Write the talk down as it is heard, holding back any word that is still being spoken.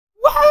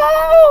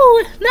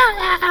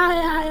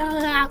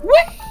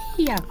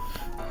Whee!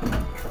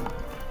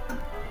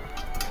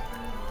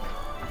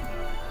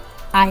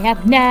 I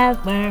have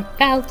never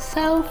felt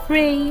so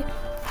free.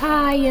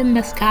 High in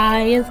the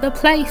sky is the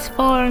place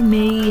for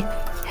me.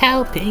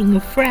 Helping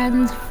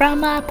friends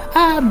from up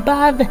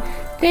above.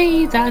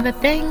 These are the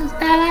things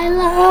that I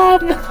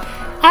love.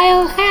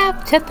 I'll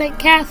have to thank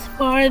Cass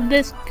for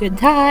this good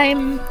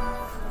time.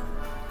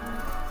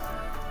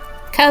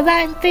 'Cause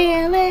I'm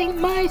feeling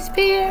my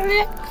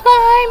spirit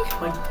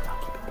climb.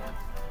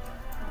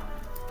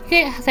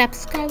 It helped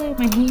Skylar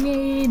when he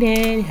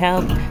needed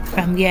help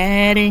from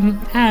getting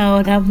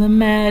out of the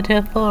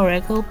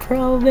metaphorical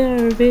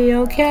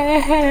proverbial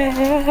cave.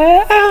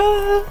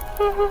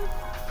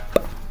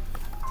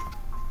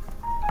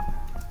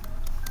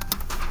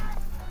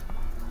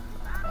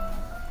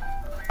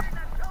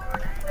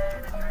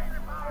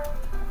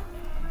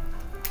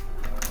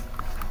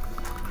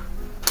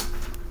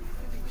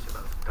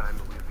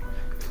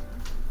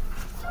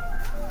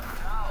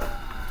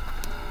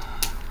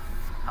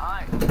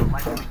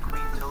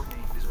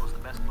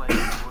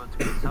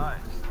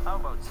 How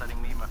about setting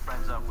me and my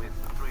friends up with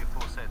 3 or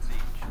 4 sets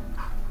each?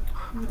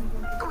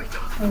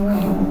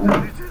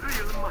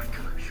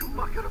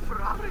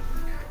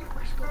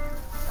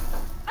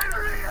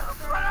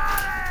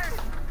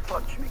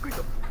 Punch me,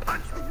 Guido.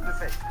 Punch me in the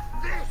face.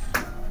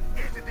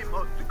 This is the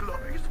most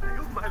glorious day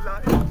of my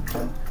life.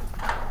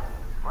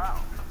 Wow.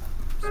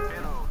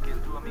 Spero che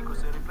il tuo amico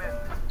si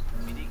riprenda.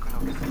 Mi dicono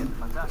che sei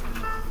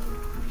fantastico.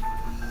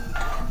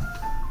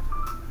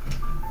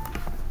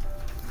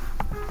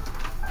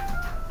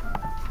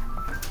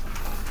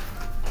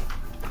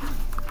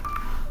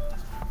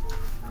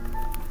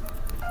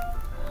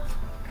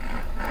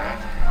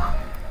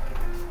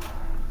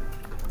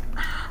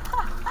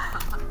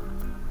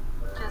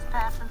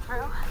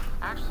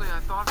 Actually, I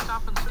thought I'd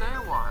stop and stay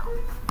a while.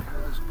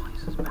 This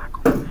place is back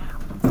on the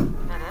map.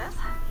 It is?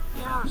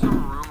 Yeah, there's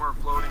some rumor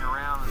floating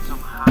around that some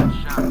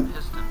hotshot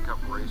piston cup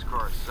race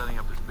car is setting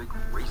up his big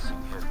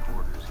racing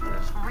headquarters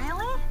here.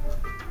 Really?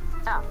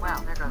 Oh,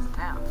 well, there goes the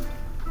town.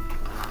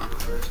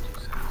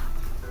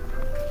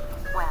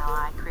 Well,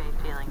 I create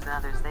feelings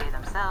others they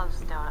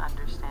themselves don't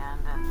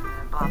understand, and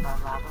blah, blah,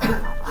 blah, blah, blah,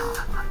 blah.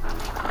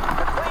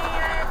 The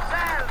Queen and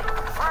Sally,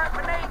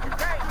 Harmonate the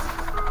Drake.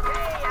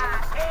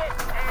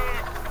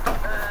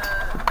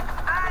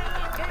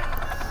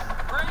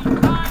 Great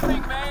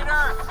timing,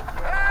 Mater!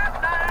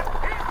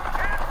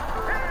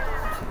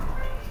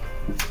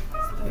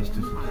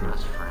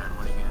 Best friend,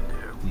 what are you gonna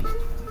do?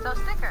 So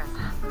stickers.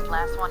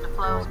 Last one to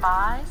flow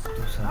buys?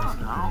 Oh,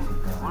 no.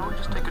 Why don't we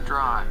just take a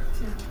drive?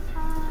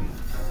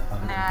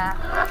 Nah.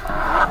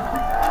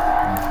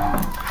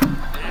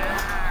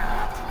 Yeah!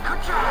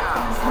 Good job!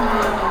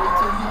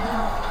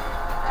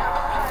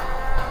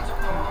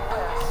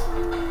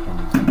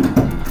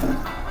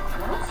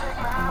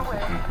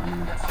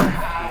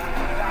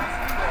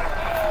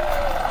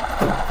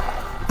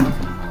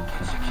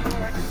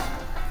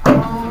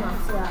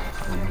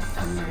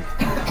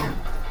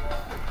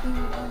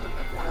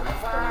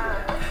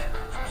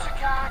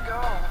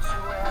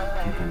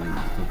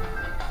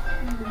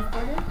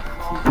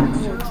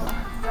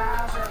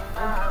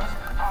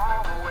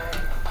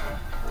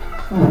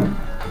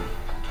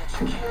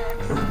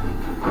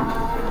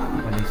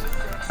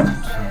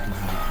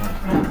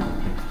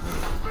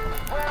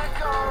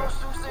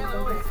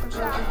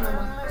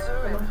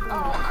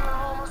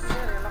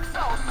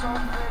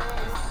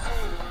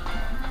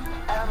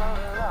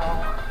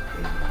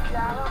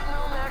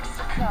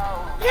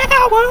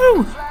 Yeah,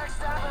 woo!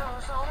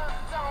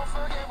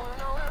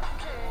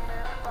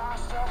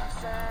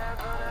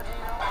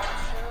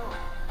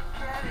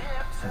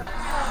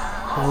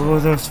 Oh,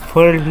 those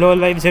poor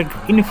lowlives are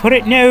in for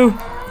it now.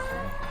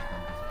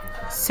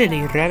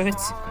 Silly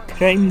rabbits,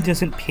 crime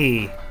doesn't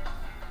pay.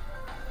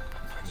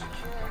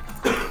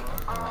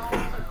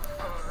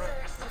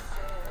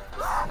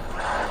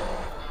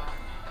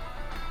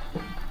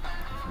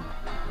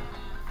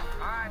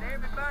 Alright,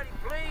 everybody,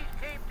 please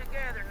keep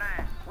together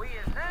now. We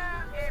is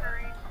now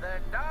entering the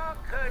dog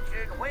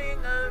catching wing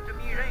of the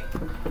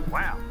museum.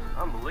 Wow,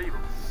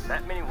 unbelievable.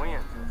 That many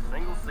wins in a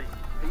single season.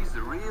 He's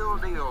the real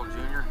deal,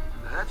 Junior.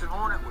 That's an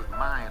Hornet with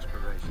my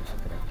inspirations.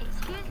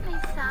 Excuse me,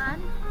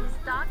 son. Is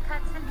Doc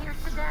Hudson here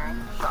today?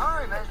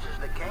 Sorry, Mrs.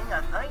 the King.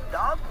 I think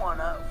Doc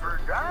went up for a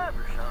drive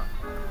or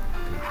something.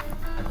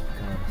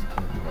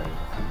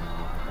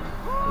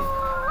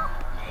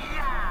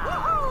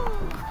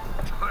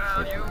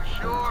 Well, you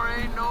sure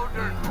ain't no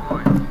dirt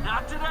boy.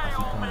 Not today,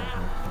 old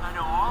man. I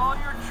know all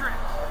your tricks.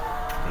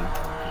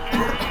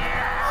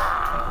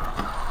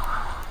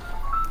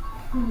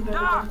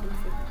 Doc!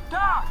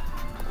 Doc!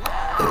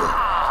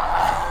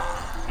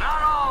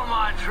 Not all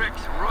my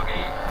tricks,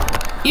 rookie.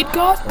 It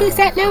goes to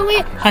St.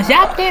 Louis, a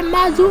shop in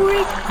Missouri,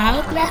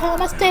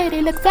 Oklahoma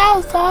City looks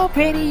so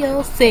pretty,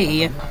 you'll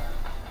see.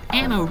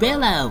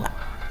 Amarillo,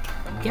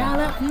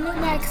 Gallup, New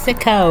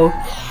Mexico.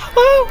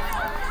 Woo!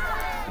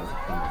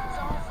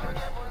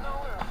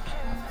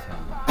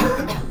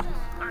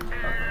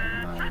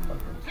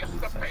 Kiss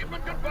the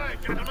pavement goodbye,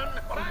 gentlemen.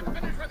 When I'm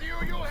finished with you,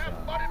 you'll have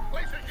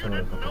You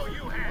didn't know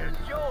you had.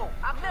 Joe,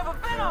 I've never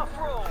been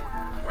off-road.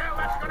 Well,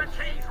 that's gonna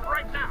change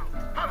right now.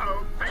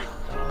 Hello, face.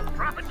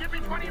 Drop and give me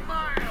 20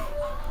 miles.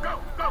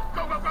 Go, go,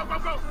 go, go, go, go,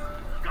 go.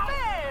 Go.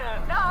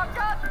 Man, now I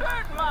got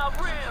dirt in my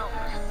rims.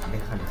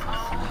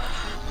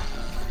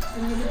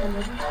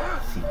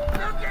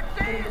 Look at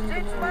this,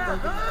 it's my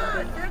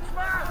hood. It's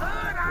my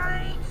hood.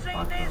 I ain't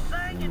seen this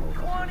thing in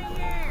 20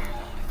 years.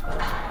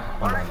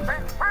 Well, it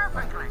fits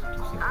perfectly.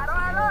 How do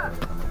I look?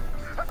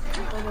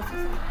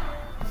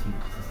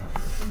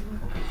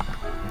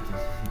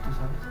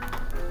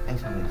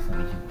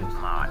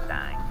 Aw,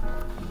 dang.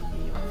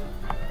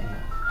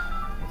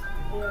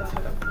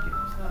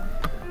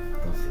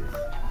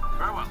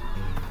 Farewell.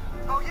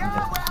 Oh,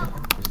 yeah, well.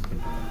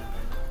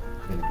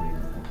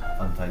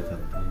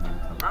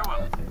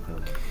 Farewell.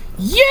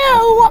 You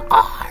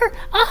are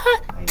a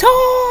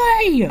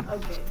toy!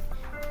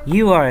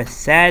 You are a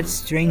sad,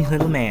 strange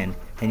little man,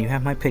 and you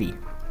have my pity.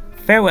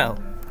 Farewell.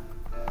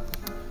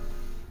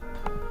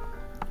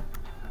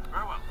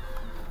 Farewell.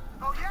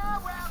 Oh, yeah,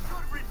 well,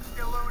 good riddance,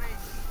 Galoni.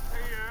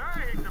 Hey, I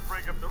hate to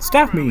break up the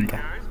Stop room me, early, guy.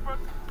 guys, but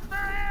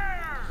they're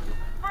here!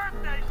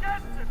 Birthday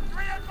guests at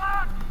 3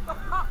 o'clock!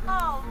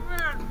 Oh,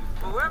 man!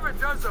 Whoever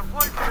does the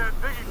voice for that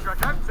piggy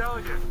truck, I'm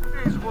telling you,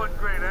 he's one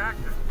great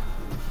actor.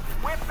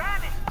 We're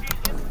banished,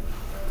 genius.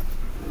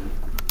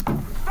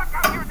 Stuck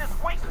out here in this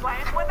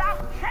wasteland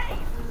without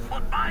chains.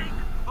 But Mike,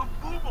 the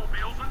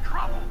Boomobile's in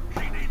trouble.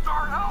 She needs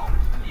our help.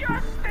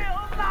 You're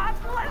still not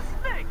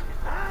listening.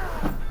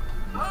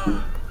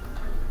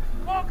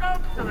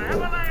 Welcome to the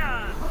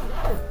Himalayas!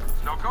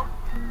 Snowcoat?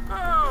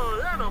 Oh,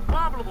 that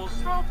abominable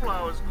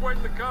snowplow is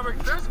quite the comic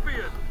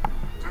thespian.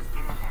 Just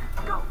get in there.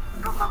 Go,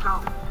 go, go,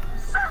 go.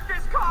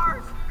 Circus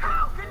cars!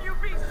 How can you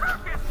be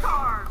circus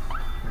cars?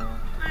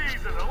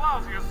 These are the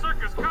lousiest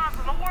circus cars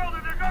in the world,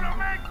 and they're gonna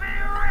make me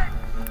rich!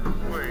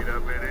 Wait a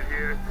minute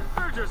here.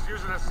 They're just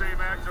using the same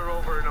actor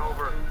over and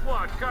over.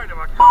 What kind of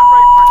a country?